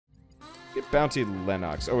Get Bounty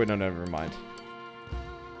Lennox. Oh, wait, no, never mind.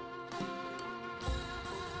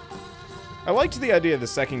 I liked the idea of the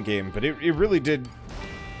second game, but it really did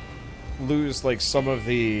lose, like, some of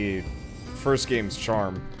the first game's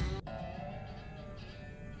charm.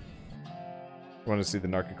 Want to see the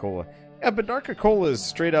Narca-Cola. Yeah, but Narca-Cola is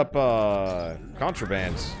straight up,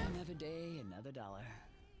 contraband. Another day, another dollar.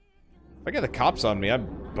 If I get the cops on me, I'm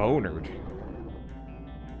bonered.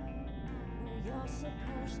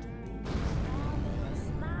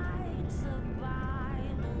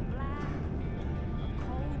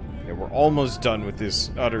 Yeah, we're almost done with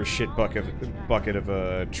this utter shit bucket of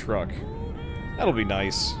a truck. That'll be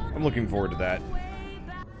nice. I'm looking forward to that.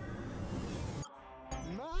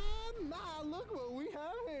 Look what we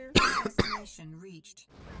have here. Destination reached.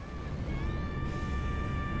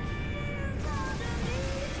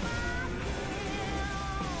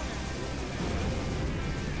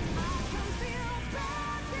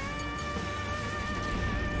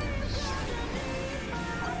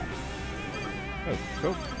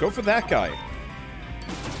 Oh, go for that guy.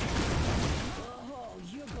 Oh,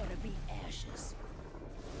 you're gonna be ashes.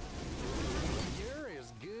 You're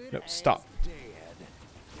as good No, as stop. dead.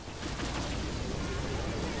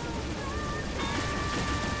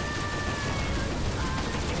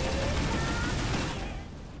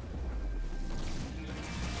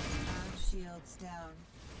 Shields down.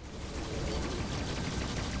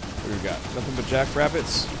 What do we got? Nothing but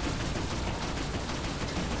jackrabbits.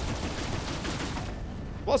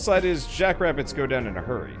 Plus side is jackrabbits go down in a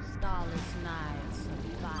hurry. Starless nights of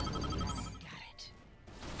violence. Got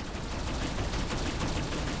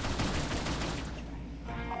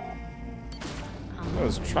it. I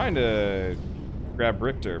was trying to grab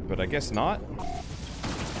Richter, but I guess not.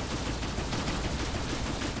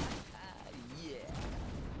 Yeah.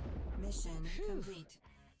 Mission complete.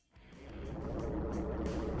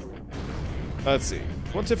 Let's see.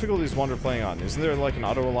 What difficulty is Wander playing on? Isn't there like an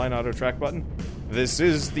auto-align, auto-track button? This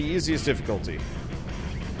is the easiest difficulty.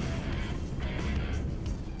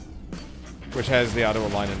 Which has the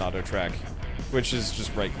auto-align and auto-track. Which is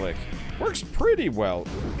just right-click. Works pretty well.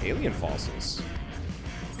 Ooh, alien fossils.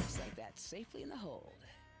 Looks like that's safely in the hold.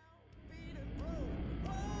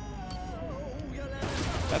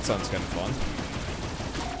 That sounds kind of fun.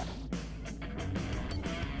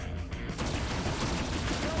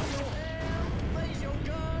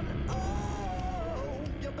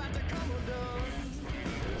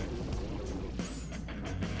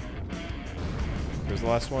 Here's the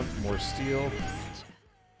last one. More steel.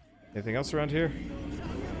 Anything else around here?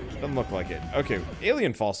 Doesn't look like it. Okay,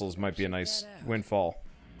 alien fossils might be a nice windfall.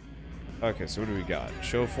 Okay, so what do we got?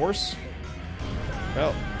 Show of force?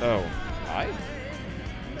 Well, oh. I?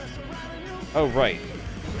 Oh, right.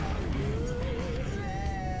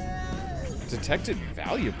 Detected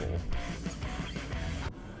valuable.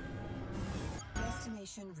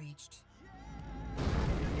 Destination reached.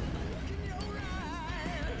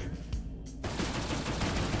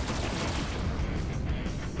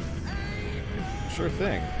 Sure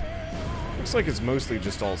thing. Looks like it's mostly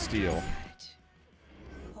just all steel.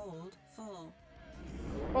 Hold full.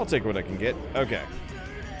 I'll take what I can get. Okay.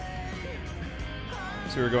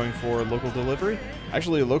 So we're going for local delivery?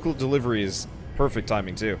 Actually, local delivery is perfect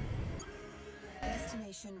timing, too.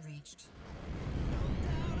 Destination reached.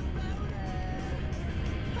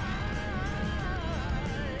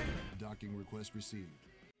 Docking request received.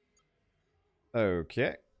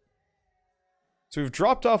 Okay. So we've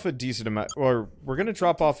dropped off a decent amount, or we're gonna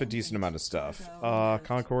drop off a decent amount of stuff.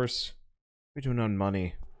 Concourse. What are we doing on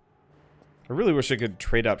money? I really wish I could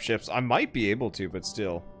trade up ships. I might be able to, but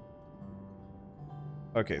still.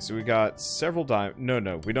 Okay, so we got several diamonds.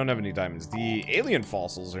 No, we don't have any diamonds. The alien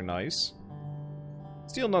fossils are nice.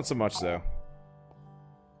 Steel, not so much, though.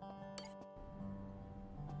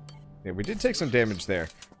 Yeah, we did take some damage there.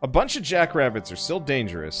 A bunch of jackrabbits are still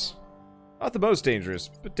dangerous. Not the most dangerous,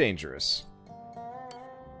 but dangerous.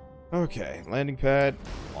 Okay, landing pad,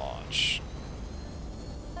 launch.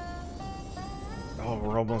 Oh,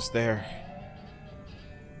 we're almost there.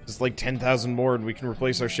 Just like 10,000 more and we can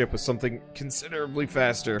replace our ship with something considerably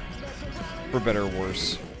faster. For better or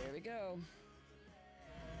worse. There we go.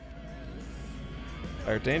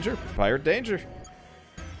 Pirate danger? Pirate danger.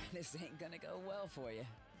 This ain't gonna go well for you.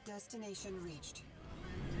 Destination reached.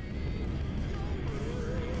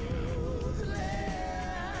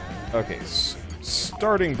 Okay,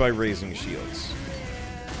 starting by raising shields.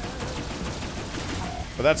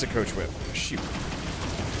 But that's a coach whip. Shoot.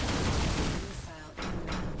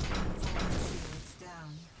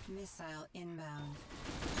 Missile inbound.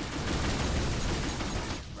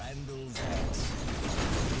 Randall's axe.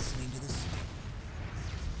 Listening to this.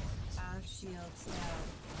 Our Shields down.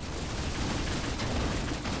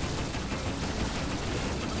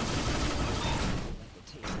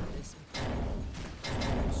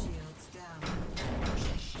 Shields down.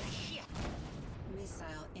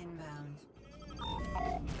 Missile inbound.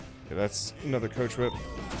 Okay, that's another coach whip.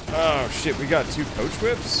 Oh shit, we got 2 coach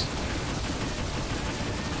whips? Forward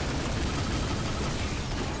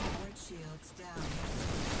shields down.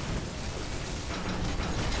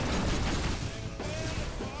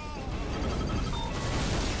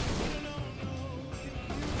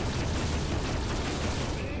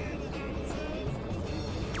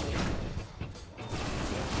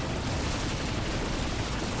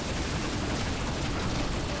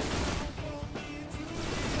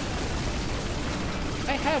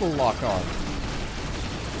 I had a lock on.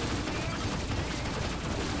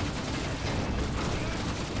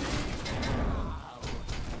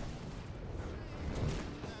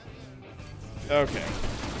 Okay.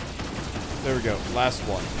 There we go. Last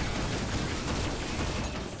one.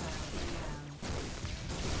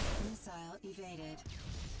 Missile evaded.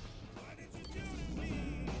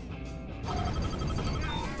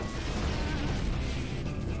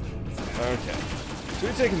 Okay. So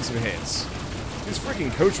we're taking some hits. These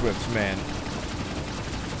freaking coach whips, man.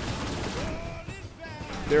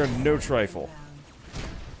 They're no trifle.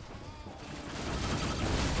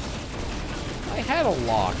 I had a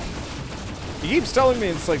lock. He keeps telling me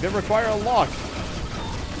it's like they require a lock.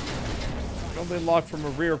 Don't they lock from a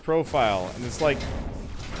rear profile? And it's like,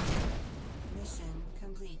 Mission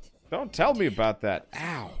complete. don't tell me about that.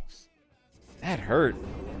 Ow. That hurt.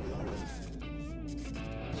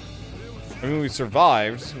 I mean, we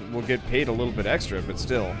survived. We'll get paid a little bit extra, but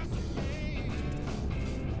still.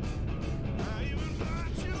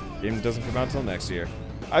 Game doesn't come out until next year.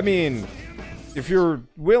 I mean, if you're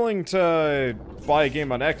willing to buy a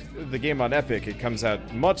game on the game on Epic, it comes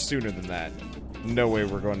out much sooner than that. No way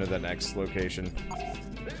we're going to the next location.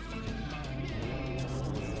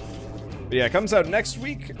 But yeah, it comes out next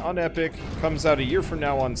week on Epic. Comes out a year from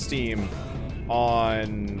now on Steam. A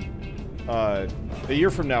year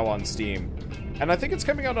from now on Steam. And I think it's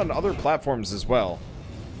coming out on other platforms as well.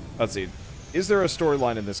 Let's see. Is there a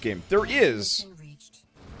storyline in this game? There is.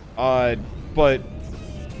 But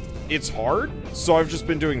it's hard, so I've just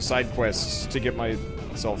been doing side quests to get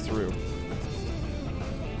myself through.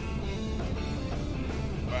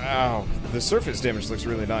 Wow, the surface damage looks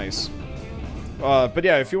really nice. But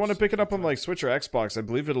yeah, if you want to pick it up on like Switch or Xbox, I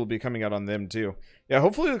believe it'll be coming out on them too. Yeah,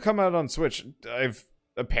 hopefully it'll come out on Switch.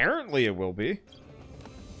 Apparently it will be.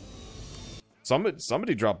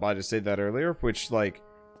 Somebody dropped by to say that earlier, which like,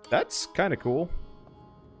 that's kind of cool.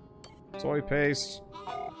 Soy paste.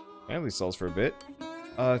 At least sells for a bit.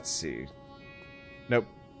 Let's see. Nope.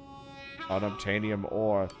 Unobtainium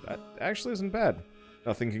ore. That actually isn't bad.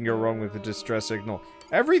 Nothing can go wrong with the distress signal.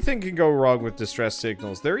 Everything can go wrong with distress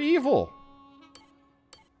signals. They're evil.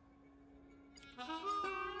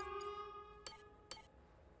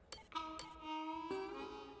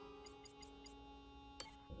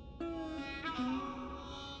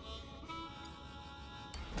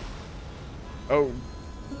 Oh.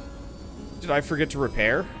 Did I forget to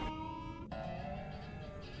repair?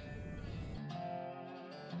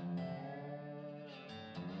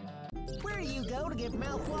 Where do you go to get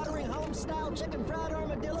mouth-watering home-style chicken fried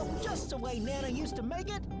armadillo just the way Nana used to make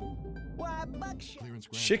it? Why, buckshot.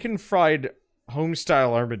 Chicken fried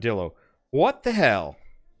home-style armadillo. What the hell?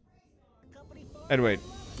 Anyway,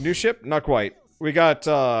 new ship? Not quite. We got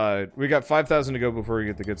 5,000 to go before we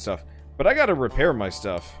get the good stuff. But I gotta repair my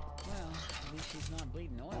stuff. Well, at least she's not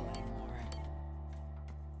bleeding oil anymore.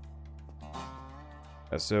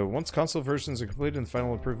 So once console versions are completed in the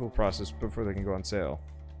final approval process before they can go on sale.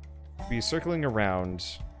 Be circling around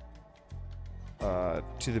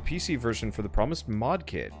to the PC version for the promised mod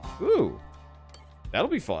kit. Ooh, that'll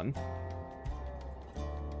be fun.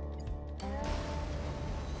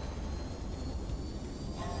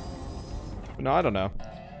 But no, I don't know.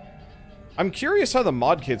 I'm curious how the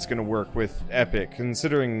mod kit's gonna work with Epic,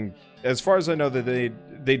 considering, as far as I know, that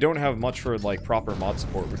they don't have much for like proper mod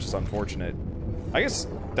support, which is unfortunate. I guess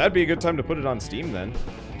that'd be a good time to put it on Steam then.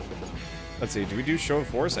 Let's see, do we do Show of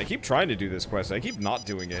Force? I keep trying to do this quest. I keep not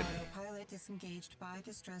doing it. Pilot disengaged by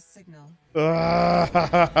distress signal.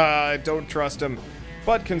 I don't trust him.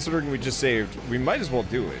 But considering we just saved, we might as well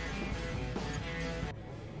do it.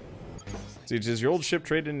 See, does your old ship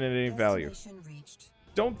trade in at any value? Destination reached.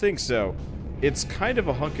 Don't think so. It's kind of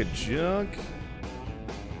a hunk of junk.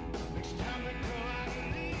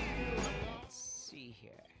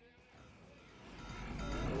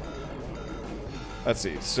 Let's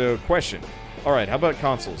see. So, question. Alright, how about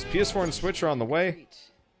consoles? PS4 and Switch are on the way.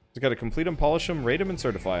 Just gotta complete them, polish them, rate them, and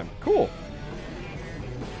certify them. Cool.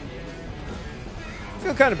 I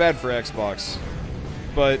feel kind of bad for Xbox,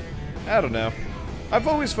 but I don't know. I've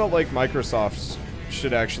always felt like Microsoft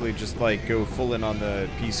should actually just like go full in on the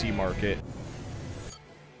PC market,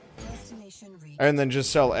 and then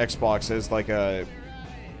just sell Xbox as like a...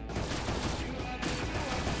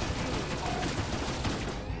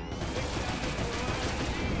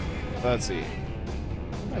 Let's see.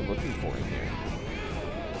 What am I looking for in here?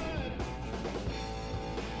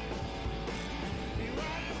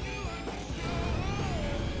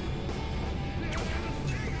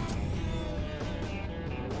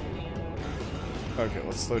 Okay,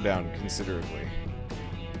 let's slow down considerably.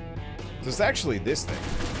 So it's actually this thing.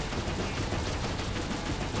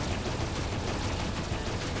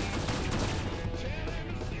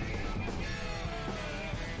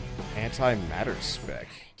 Antimatter spec.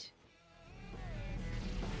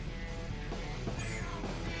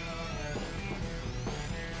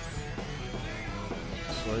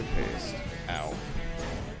 Soy paste. Ow.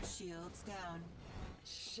 Shields down.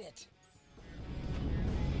 Shit.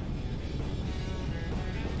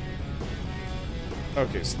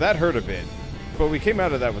 Okay, so that hurt a bit, but we came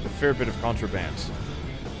out of that with a fair bit of contraband.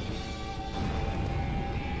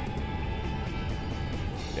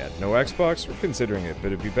 Yeah, no Xbox? We're considering it, but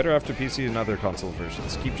it'd be better after PC and other console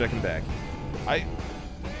versions. Keep checking back. I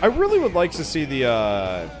really would like to see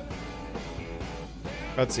the,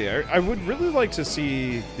 let's see, I would really like to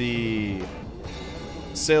see the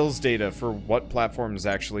sales data for what platforms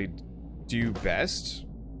actually do best.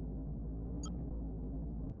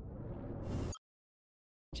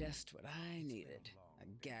 Just what I needed. A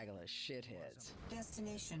gaggle of shitheads.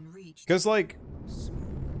 Destination reached. Because, like,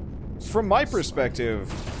 from my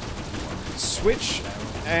perspective, Switch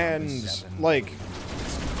and, like,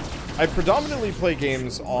 I predominantly play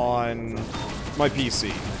games on my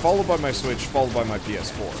PC, followed by my Switch, followed by my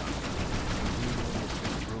PS4.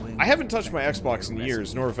 I haven't touched my Xbox in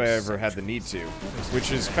years, nor have I ever had the need to,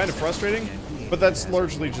 which is kind of frustrating, but that's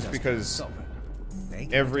largely just because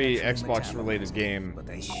every Xbox-related game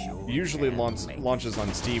usually launches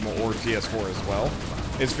on Steam or PS4 as well.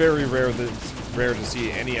 It's very rare to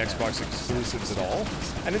see any Xbox exclusives at all,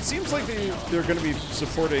 and it seems like they're going to be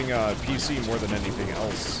supporting PC more than anything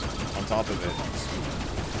else on top of it.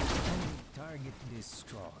 Target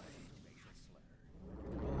destroyed.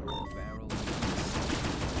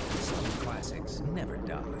 Some classics never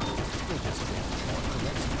die.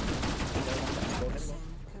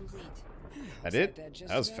 That it?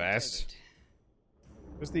 That was fast.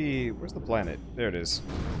 Where's the planet? There it is.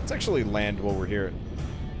 Let's actually land while we're here.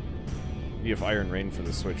 If Iron Rain for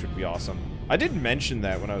the Switch would be awesome. I did mention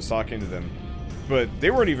that when I was talking to them, but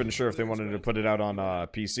they weren't even sure if they wanted to put it out on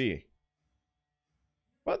PC.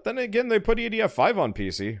 But then again, they put EDF 5 on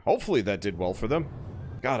PC. Hopefully that did well for them.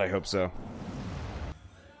 God, I hope so.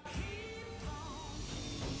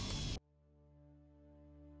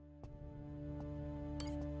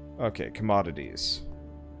 Okay, commodities.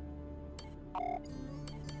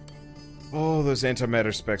 Oh, those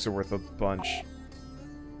antimatter specs are worth a bunch.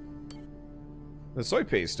 The soy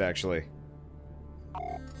paste, actually.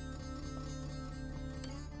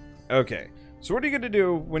 Okay, so what are you going to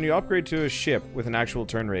do when you upgrade to a ship with an actual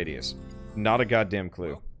turn radius? Not a goddamn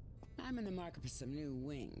clue. I'm in the market for some new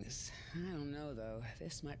wings. I don't know, though.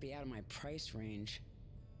 This might be out of my price range.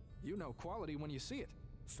 You know quality when you see it.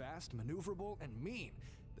 Fast, maneuverable, and mean.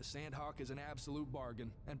 The Sandhawk is an absolute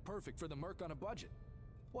bargain, and perfect for the merc on a budget.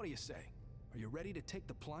 What do you say? Are you ready to take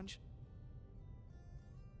the plunge?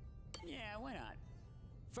 Yeah, why not?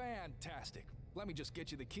 Fantastic. Let me just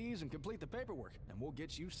get you the keys and complete the paperwork, and we'll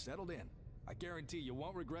get you settled in. I guarantee you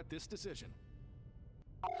won't regret this decision.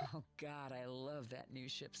 Oh God, I love that new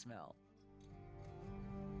ship smell.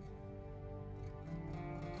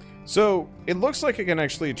 So, it looks like I can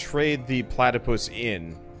actually trade the platypus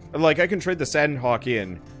in. Like, I can trade the Sandhawk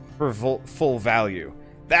in for full value.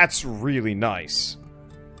 That's really nice.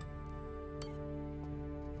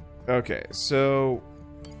 Okay, so...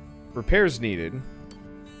 repairs needed.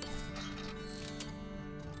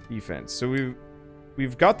 Defense. So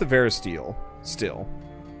we've got the Veristeel still.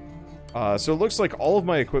 So it looks like all of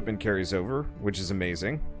my equipment carries over, which is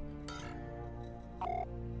amazing.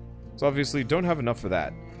 So obviously don't have enough for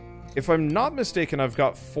that. If I'm not mistaken, I've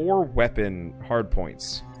got 4 weapon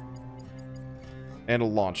hardpoints. And a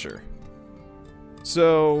launcher.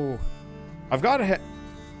 So I've got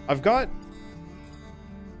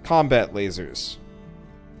combat lasers.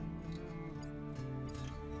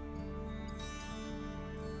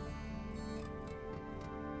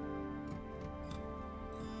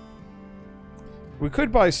 We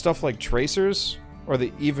could buy stuff like tracers Or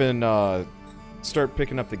they even start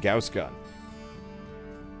picking up the Gauss gun.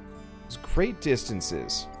 It's great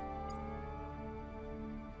distances.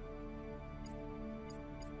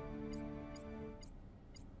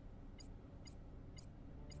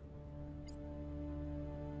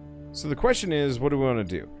 So the question is, what do we want to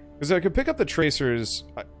do? Because I could pick up the tracers.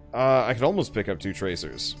 I could almost pick up 2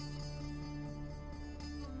 tracers.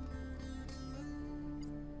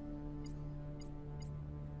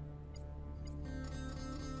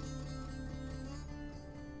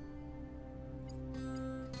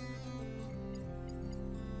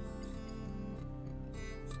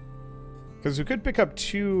 Because we could pick up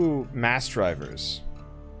 2 mass drivers.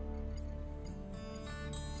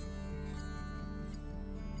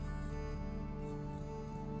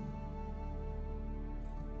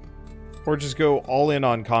 Or just go all in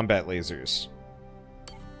on combat lasers.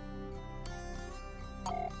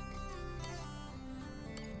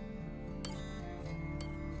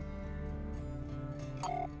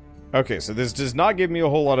 Okay, so this does not give me a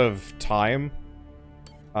whole lot of time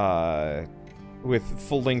with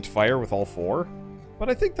full-length fire with all 4, but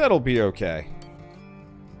I think that'll be okay.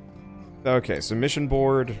 Okay, so mission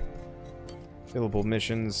board, available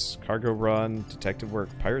missions, cargo run, detective work,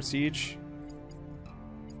 pirate siege.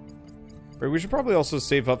 Right, we should probably also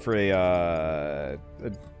save up for a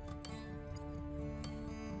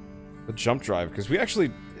jump drive, because we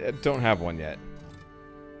actually don't have one yet.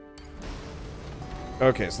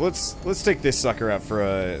 Okay, so let's take this sucker out for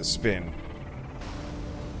a spin.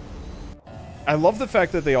 I love the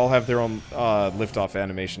fact that they all have their own liftoff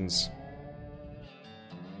animations.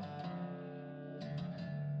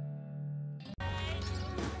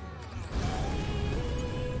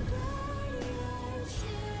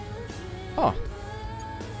 Huh.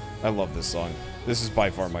 I love this song. This is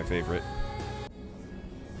by far my favorite.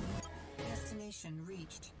 Destination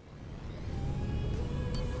reached.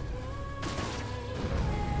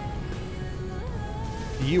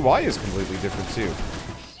 The UI is completely different too.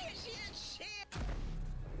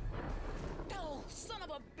 Oh, son of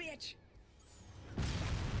a bitch!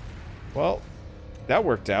 Well, that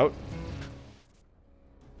worked out.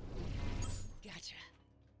 Gotcha.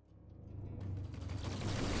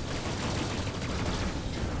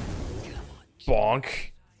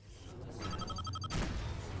 Bonk.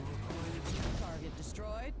 Target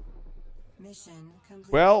destroyed. Mission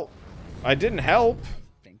complete. Well, I didn't help.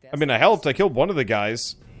 I mean, I helped. I killed one of the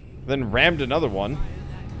guys, then rammed another one.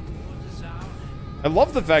 I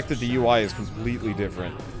love the fact that the UI is completely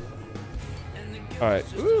different. Alright.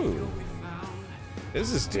 Ooh.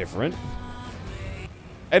 This is different.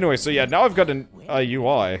 Anyway, so yeah, now I've got a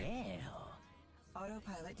UI.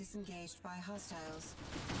 Autopilot disengaged by hostiles.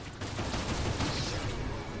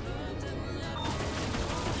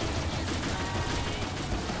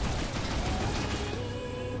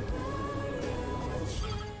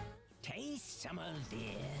 Taste some of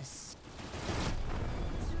this.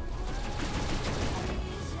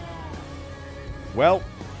 Well,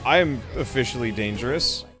 I am officially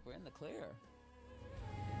dangerous. We're in the clear.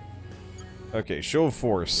 Okay, show of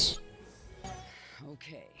force.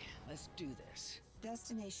 Okay, let's do this.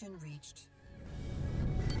 Destination reached.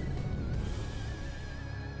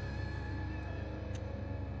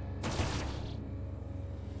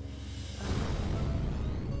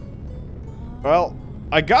 Well,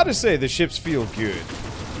 I gotta say, the ships feel good.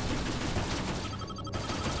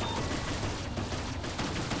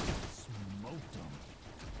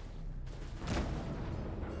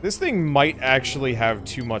 This thing might actually have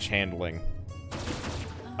too much handling.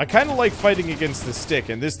 I kind of like fighting against the stick,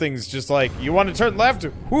 and this thing's just like, you want to turn left?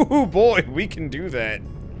 Woohoo, boy, we can do that.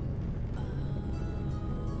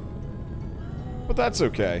 But that's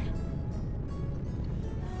okay.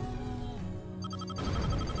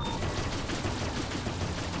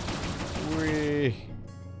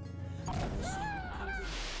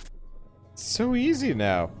 It's so easy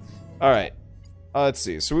now. Alright. Let's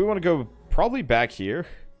see. So we want to go probably back here.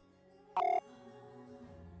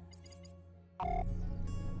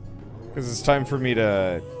 Because it's time for me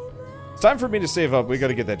to... It's time for me to save up. We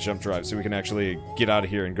gotta get that jump drive so we can actually get out of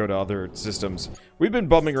here and go to other systems. We've been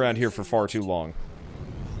bumming around here for far too long.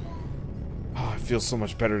 Oh, it feels so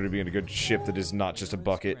much better to be in a good ship that is not just a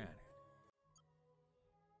bucket.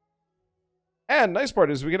 And nice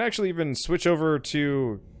part is we can actually even switch over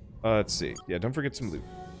to... let's see. Yeah, don't forget some loot.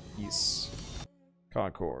 Yes.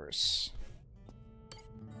 Concourse.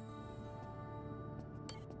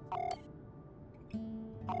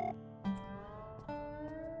 I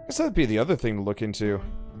guess that'd be the other thing to look into.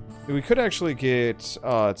 We could actually get,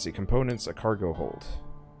 let's see, components, a cargo hold.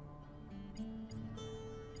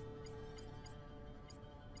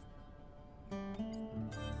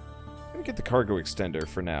 me get the cargo extender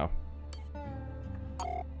for now.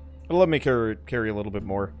 It'll let me carry a little bit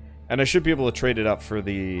more. And I should be able to trade it up for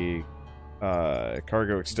the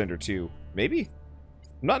cargo extender too. Maybe?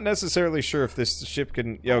 I'm not necessarily sure if this ship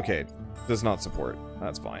can... Yeah, okay. Does not support.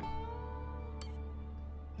 That's fine.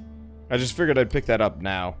 I just figured I'd pick that up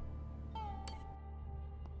now.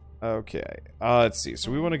 Okay. Let's see.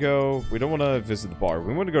 So we want to go... We don't want to visit the bar.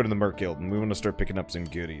 We want to go to the Merc Guild, and we want to start picking up some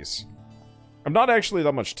goodies. I'm not actually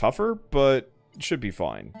that much tougher, but it should be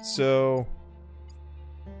fine. So...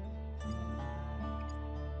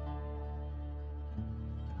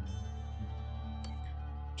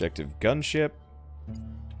 Objective gunship.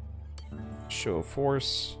 Show of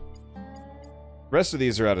force. Rest of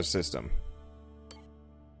these are out of system.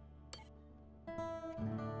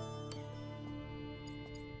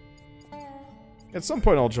 At some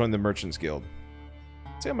point I'll join the Merchants Guild.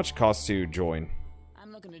 See how much it costs to join.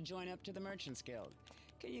 I'm looking to join up to the Merchants Guild.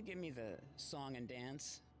 Can you give me the song and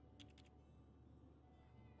dance?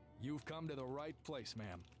 You've come to the right place,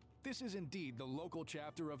 ma'am. This is indeed the local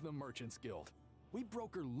chapter of the Merchants Guild. We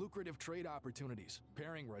broker lucrative trade opportunities,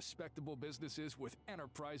 pairing respectable businesses with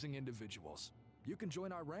enterprising individuals. You can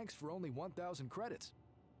join our ranks for only 1,000 credits.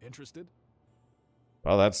 Interested?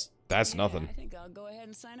 Well, that's nothing. I think I'll go ahead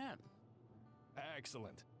and sign up.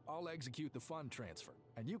 Excellent. I'll execute the fund transfer,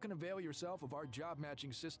 and you can avail yourself of our job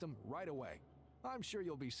matching system right away. I'm sure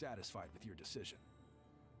you'll be satisfied with your decision.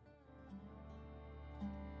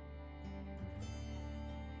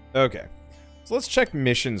 Okay. So let's check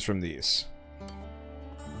missions from these.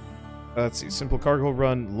 Let's see. Simple cargo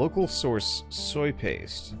run. Local source soy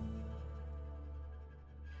paste.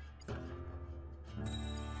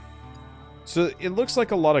 So it looks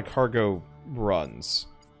like a lot of cargo runs.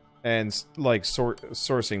 And, like,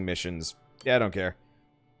 sourcing missions. Yeah, I don't care.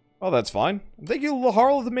 Oh, that's fine. Thank you,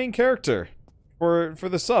 Laharl, the main character, for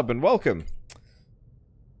the sub, and welcome.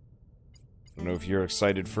 I don't know if you're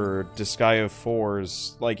excited for Disgaea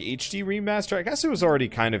 4's, like, HD remaster. I guess it was already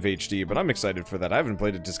kind of HD, but I'm excited for that. I haven't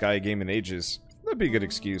played a Disgaea game in ages. That'd be a good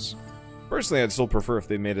excuse. Personally, I'd still prefer if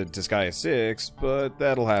they made a Disgaea 6, but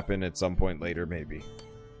that'll happen at some point later, maybe.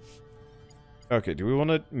 Okay, do we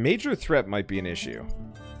want to... Major threat might be an issue.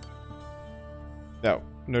 No,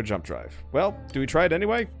 no jump drive. Well, do we try it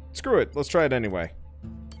anyway? Screw it, let's try it anyway.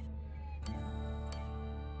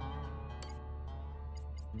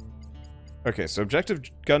 Okay, so objective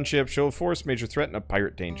gunship, show of force, major threat, and a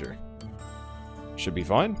pirate danger. Should be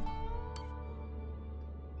fine.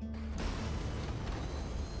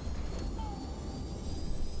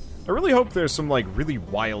 I really hope there's some, like, really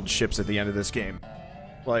wild ships at the end of this game.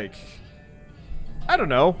 Like, I don't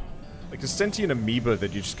know. Like a sentient amoeba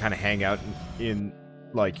that you just kind of hang out in,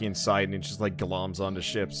 like, inside and it just, like, gloms onto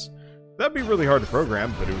ships. That'd be really hard to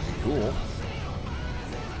program, but it would be cool.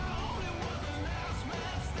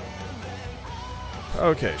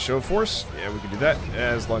 Okay, show of force. Yeah, we can do that,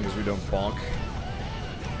 as long as we don't bonk.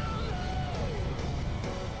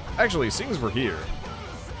 Actually, seeing as we're here...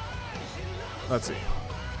 Let's see.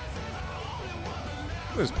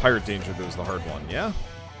 It was pirate danger that was the hard one, yeah?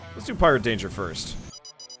 Let's do pirate danger first.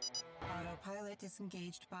 Autopilot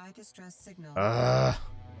disengaged by distress signal.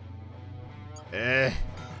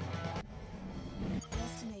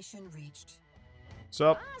 Destination reached.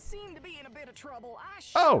 Sup? I seem to be in a bit of trouble. I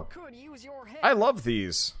sure could use your help. I love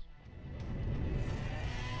these.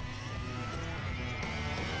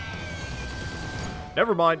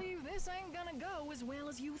 Never mind. This ain't gonna go as well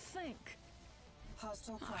as you think.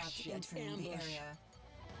 Hostile craft entering the area.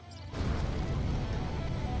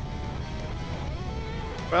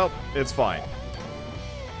 Well, it's fine.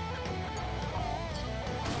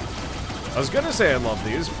 I was gonna say I love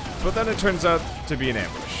these, but then it turns out to be an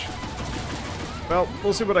ambush. Well,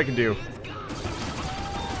 we'll see what I can do.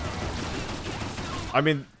 I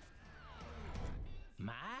mean...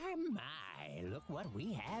 My, look what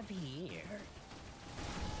we have here.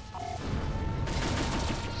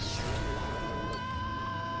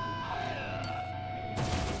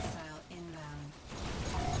 Missile inbound.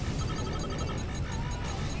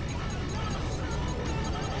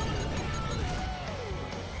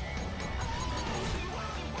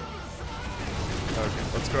 Okay,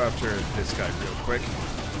 let's go after this guy real quick.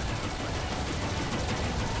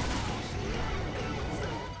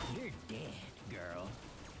 You're dead, girl.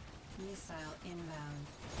 Missile inbound.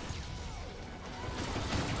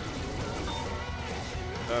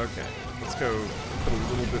 Okay, let's go put a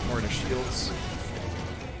little bit more into shields.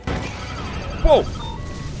 Whoa!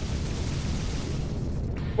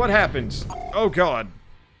 What happened? Oh god.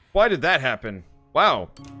 Why did that happen? Wow.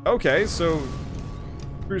 Okay, so...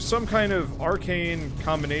 through some kind of arcane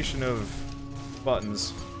combination of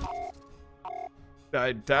buttons,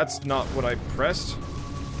 That's not what I pressed.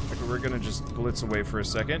 Okay, we're gonna just blitz away for a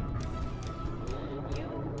second.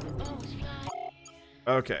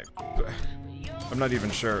 Okay. I'm not even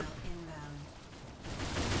sure.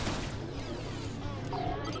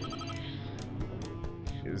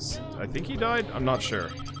 I think he died? I'm not sure.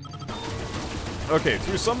 Okay,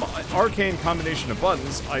 through some arcane combination of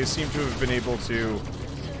buttons, I seem to have been able to...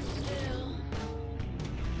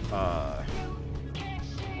 Oh.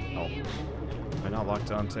 Am I not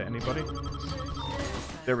locked on to anybody?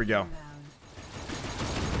 There we go.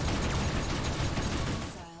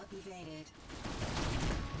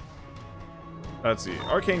 Let's see.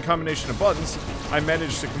 Arcane combination of buttons. I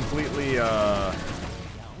managed to completely,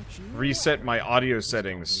 reset my audio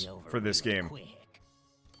settings for this game.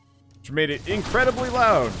 Which made it incredibly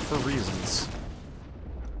loud for reasons.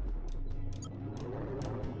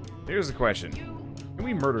 Here's the question. Can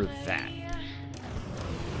we murder that?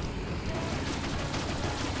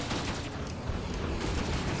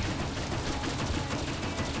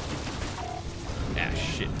 Ah,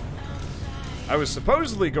 shit. I was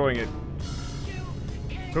supposedly going at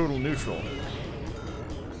total neutral.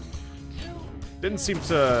 Didn't seem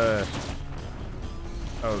to...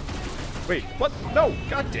 Oh. Wait, what? No!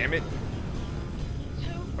 God damn it!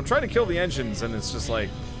 I'm trying to kill the engines and it's just like...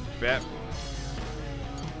 Bap.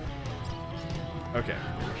 Okay.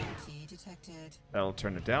 That'll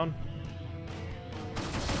turn it down.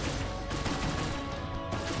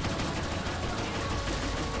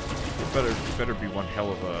 Better be one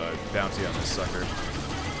hell of a bounty on this sucker.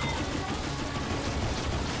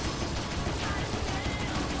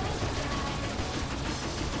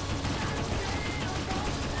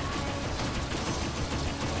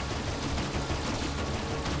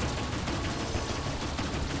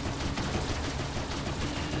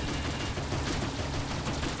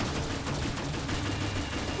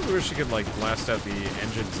 I wish you could, like, blast out the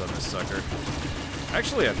engines on this sucker.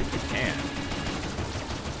 Actually, I think you can.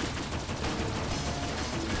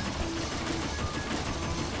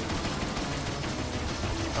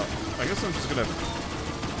 Oh, I guess I'm just gonna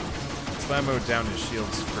slam-o down his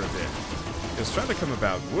shields for a bit. It's trying to come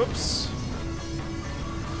about. Whoops.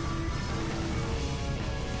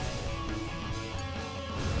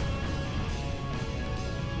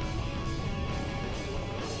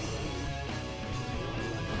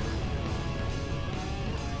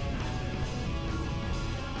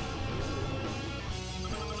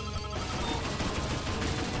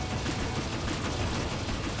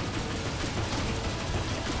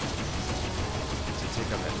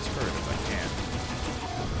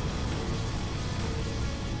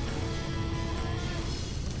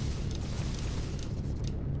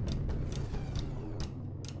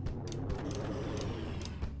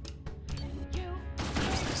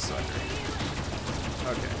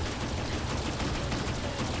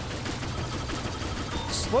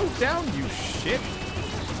 Slow down, you shit!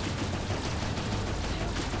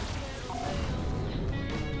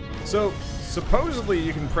 So, supposedly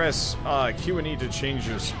you can press Q and E to change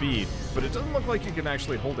your speed, but it doesn't look like you can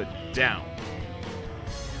actually hold it down.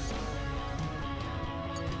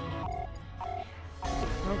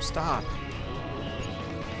 No, stop.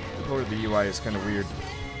 Good lord, the UI is kind of weird.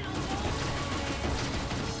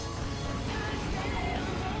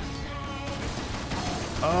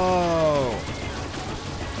 Oh.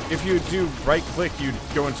 If you do right-click, you'd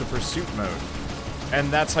go into pursuit mode.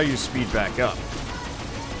 And that's how you speed back up. I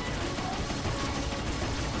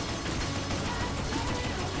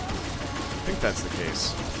think that's the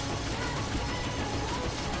case.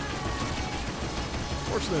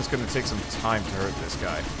 Fortunately, it's going to take some time to hurt this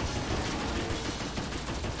guy.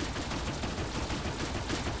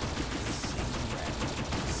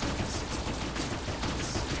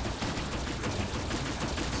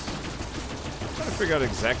 Figure out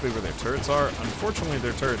exactly where their turrets are. Unfortunately,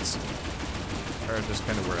 their turrets are just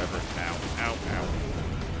kind of wherever. Ow, ow, ow.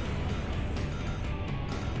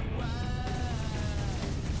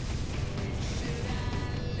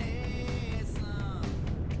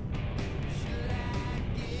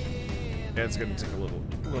 Yeah, it's gonna take a little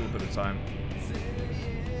bit of time.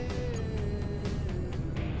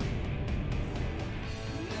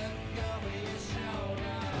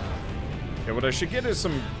 Yeah, what I should get is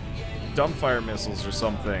some dumbfire missiles or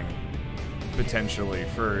something, potentially,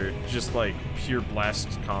 for just like pure blast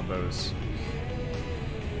combos.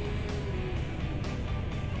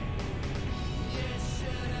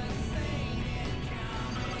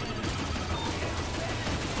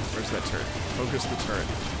 Where's that turret? Focus the turret.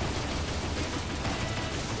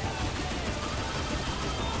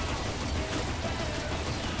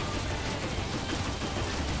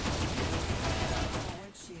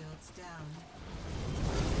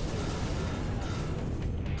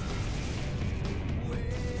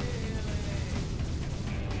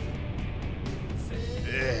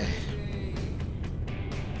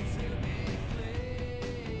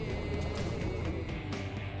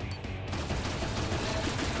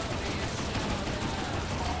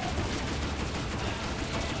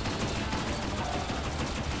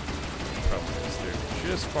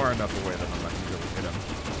 far enough away that I'm not going to be able to hit him.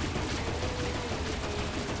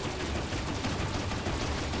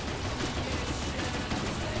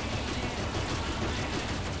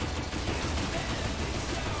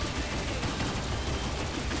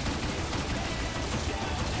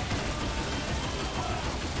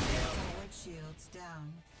 Forward shields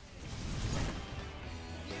down.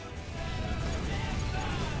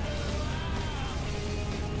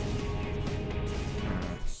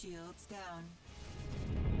 Shields down.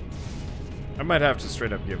 I might have to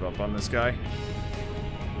straight up give up on this guy.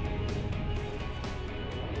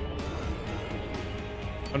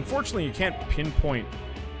 Unfortunately, you can't pinpoint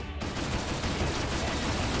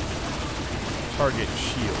target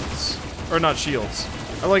shields. Or not shields.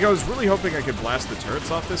 I was really hoping I could blast the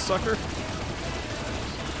turrets off this sucker.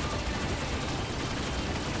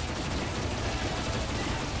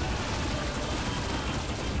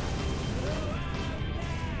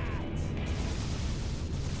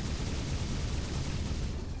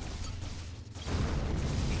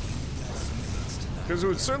 Because it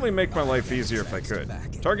would certainly make my life easier if I could.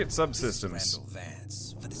 Target subsystems.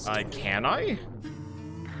 Can I?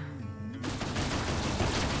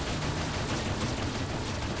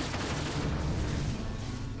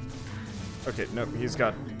 Okay, nope, he's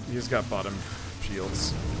got bottom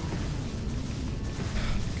shields.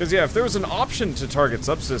 Because yeah, if there was an option to target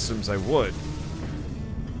subsystems, I would.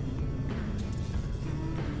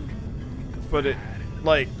 But it,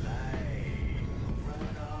 like...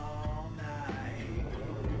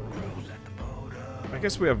 I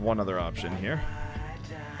guess we have one other option here.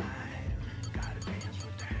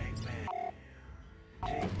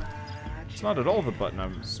 It's not at all the button I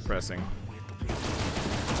was pressing.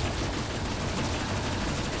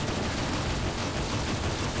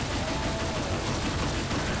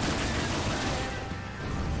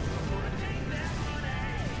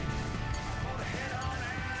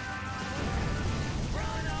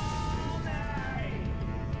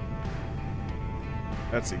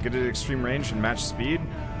 Let's see, get it at extreme range and match speed.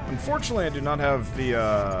 Unfortunately, I do not have the,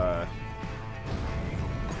 I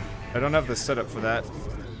don't have the setup for that.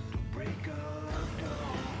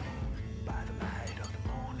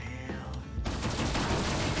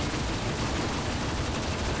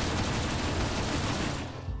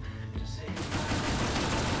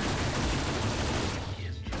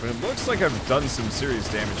 But it looks like I've done some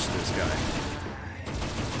serious damage to this guy.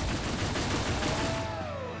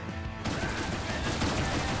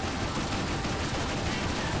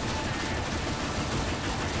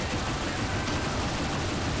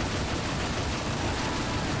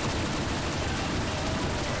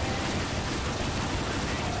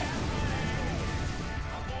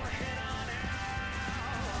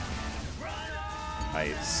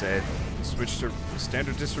 I said switch to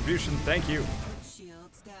standard distribution, thank you.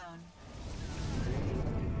 Shields down.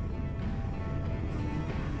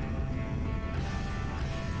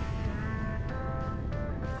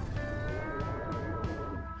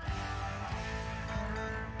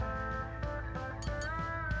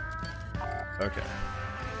 Okay.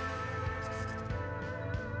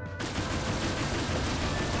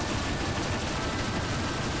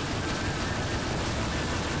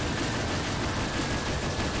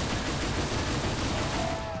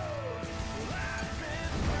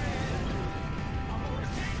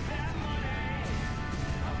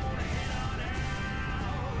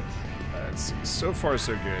 Let's see. So far,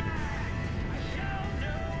 so good.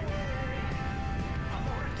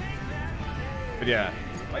 But yeah,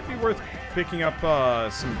 might be worth picking up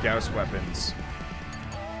some Gauss weapons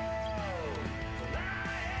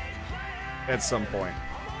at some point.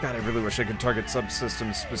 God, I really wish I could target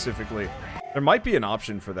subsystems specifically. There might be an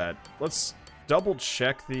option for that. Let's double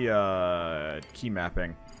check the key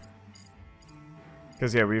mapping.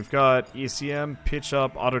 Because yeah, we've got ECM, pitch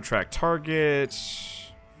up, auto track target.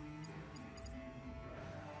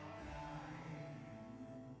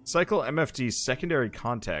 Cycle MFD secondary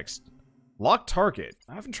context. Lock target.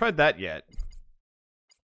 I haven't tried that yet.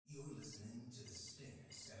 You're listening to the Stinger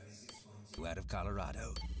 76.2 out of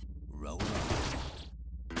Colorado. Roll on.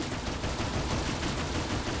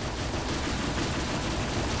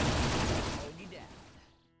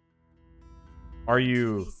 Are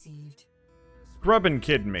you grubbin'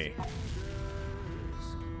 kidding me?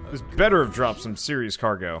 This better have dropped some serious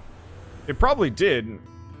cargo. It probably did.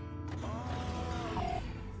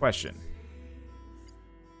 Question.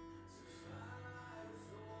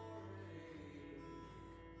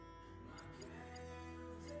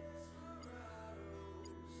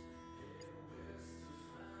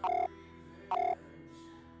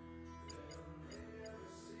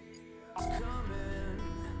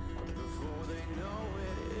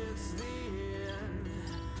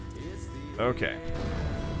 Okay.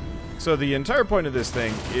 So the entire point of this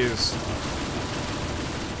thing is...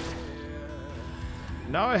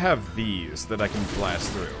 Now I have these that I can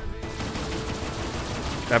blast through.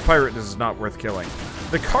 That pirate is not worth killing.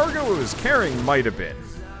 The cargo it was carrying might have been.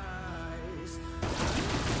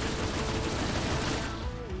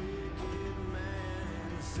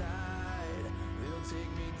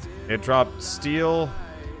 It dropped steel.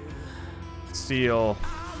 Steel.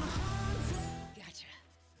 Gotcha.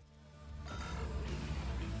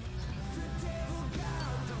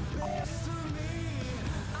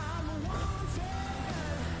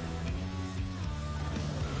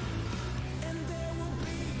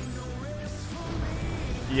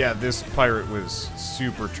 Yeah, this pirate was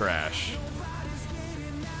super trash.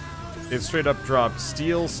 It straight up dropped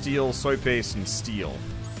steel, steel, soy paste, and steel.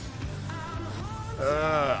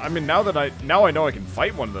 I mean, now I know I can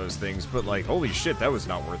fight one of those things, but like, holy shit, that was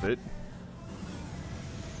not worth it.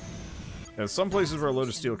 Now, some places where a load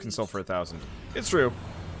of steel can sell for 1,000. It's true.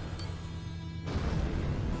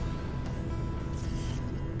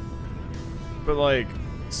 But like,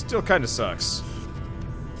 still kind of sucks.